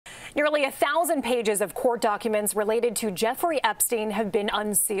Nearly 1,000 pages of court documents related to Jeffrey Epstein have been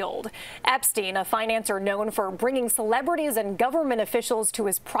unsealed. Epstein, a financier known for bringing celebrities and government officials to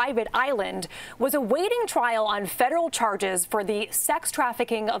his private island, was awaiting trial on federal charges for the sex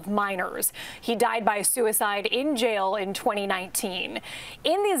trafficking of minors. He died by suicide in jail in 2019.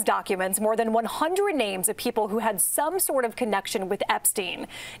 In these documents, more than 100 names of people who had some sort of connection with Epstein.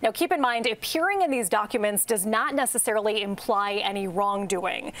 Now, keep in mind, appearing in these documents does not necessarily imply any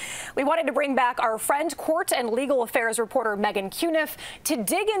wrongdoing. We wanted to bring back our friend, court and legal affairs reporter Meghann Cuniff to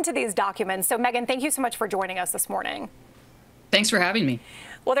dig into these documents. So, Meghann, thank you so much for joining us this morning. Thanks for having me.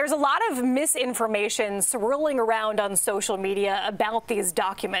 Well, there's a lot of misinformation swirling around on social media about these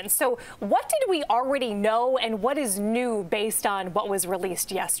documents. So what did we already know, and what is new based on what was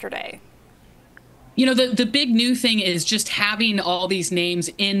released yesterday? You know, the big new thing is just having all these names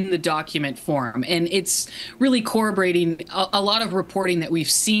in the document form. And it's really corroborating a lot of reporting that we've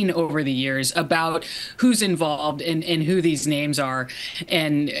seen over the years about who's involved and who these names are.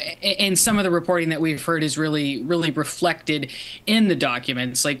 And some of the reporting that we've heard is really reflected in the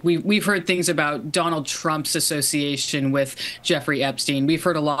documents. Like we've heard things about Donald Trump's association with Jeffrey Epstein. We've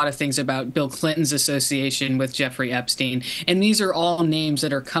heard a lot of things about Bill Clinton's association with Jeffrey Epstein. And these are all names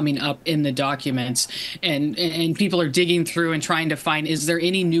that are coming up in the documents. And people are digging through and trying to find, is there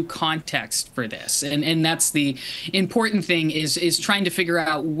any new context for this? And that's the important thing, is trying to figure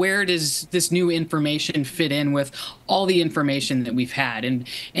out, where does this new information fit in with all the information that we've had?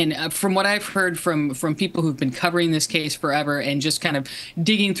 And from what I've heard from people who've been covering this case forever and just kind of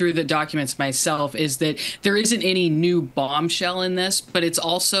digging through the documents myself, is that there isn't any new bombshell in this, but it's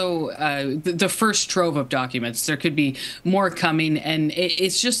also the first trove of documents. There could be more coming, and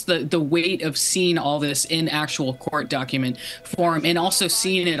it's just the weight of seeing all this in actual court document form and also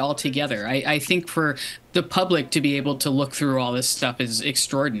seeing it all together. I think for the public to be able to look through all this stuff is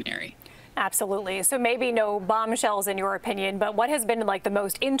extraordinary. Absolutely. So maybe no bombshells in your opinion, but what has been like the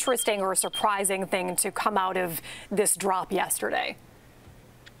most interesting or surprising thing to come out of this drop yesterday?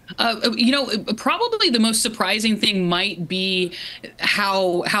 You know, probably the most surprising thing might be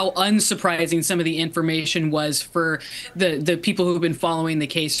how unsurprising some of the information was for the people who've been following the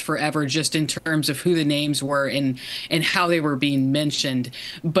case forever, just in terms of who the names were and how they were being mentioned.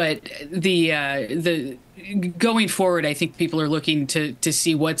 But the going forward, I think people are looking to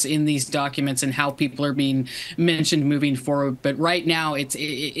see what's in these documents and how people are being mentioned moving forward. But right now,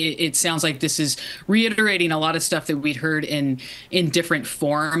 it sounds like this is reiterating a lot of stuff that we'd heard in different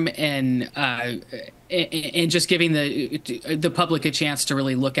form, and just giving the public a chance to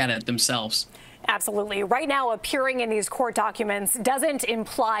really look at it themselves. Absolutely. Right now, appearing in these court documents doesn't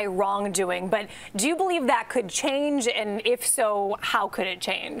imply wrongdoing, but do you believe that could change? And if so, how could it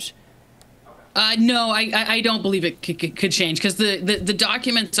change? No, I don't believe it could change, because the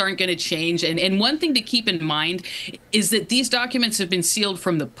documents aren't going to change. And one thing to keep in mind is that these documents have been sealed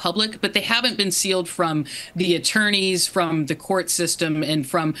from the public, but they haven't been sealed from the attorneys, from the court system, and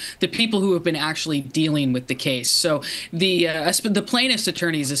from the people who have been actually dealing with the case. So the plaintiff's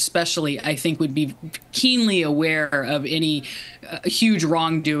attorneys especially, I think, would be keenly aware of any huge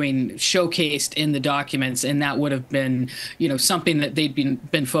wrongdoing showcased in the documents, and that would have been, you know, something that they'd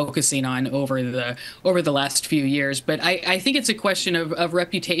been focusing on over the last few years. But I think it's a question of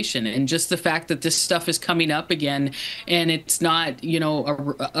reputation, and just the fact that this stuff is coming up again, and it's not, you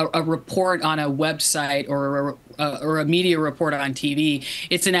know, a report on a website or a media report on TV.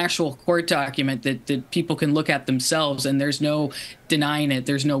 It's an actual court document that people can look at themselves, and there's no denying it.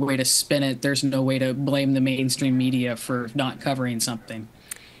 There's no way to spin it. There's no way to blame the mainstream media for not covering something.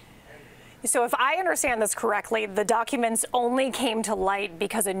 So if I understand this correctly, the documents only came to light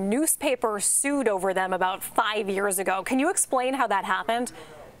because a newspaper sued over them about 5 years ago. Can you explain how that happened?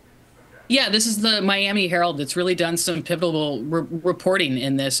 Yeah, this is the Miami Herald that's really done some pivotal reporting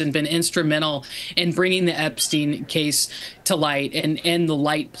in this and been instrumental in bringing the Epstein case to light and the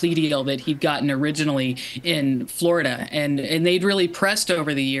light plea deal that he'd gotten originally in Florida. And they'd really pressed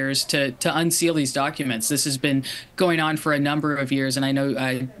over the years to unseal these documents. This has been going on for a number of years. And I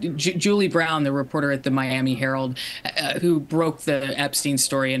know Julie Brown, the reporter at the Miami Herald, who broke the Epstein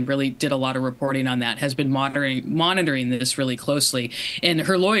story and really did a lot of reporting on that, has been monitoring this really closely. And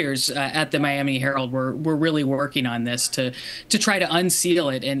her lawyers at the Miami Herald were really working on this to try to unseal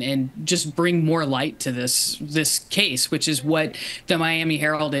it and just bring more light to this case, which is what the Miami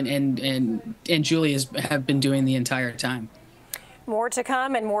Herald and Julie have been doing the entire time. More to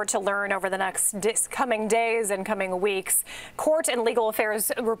come and more to learn over the next coming days and coming weeks. Court and legal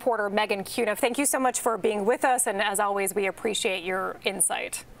affairs reporter Meghann Cuniff, thank you so much for being with us, and as always, we appreciate your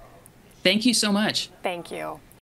insight. Thank you so much. Thank you.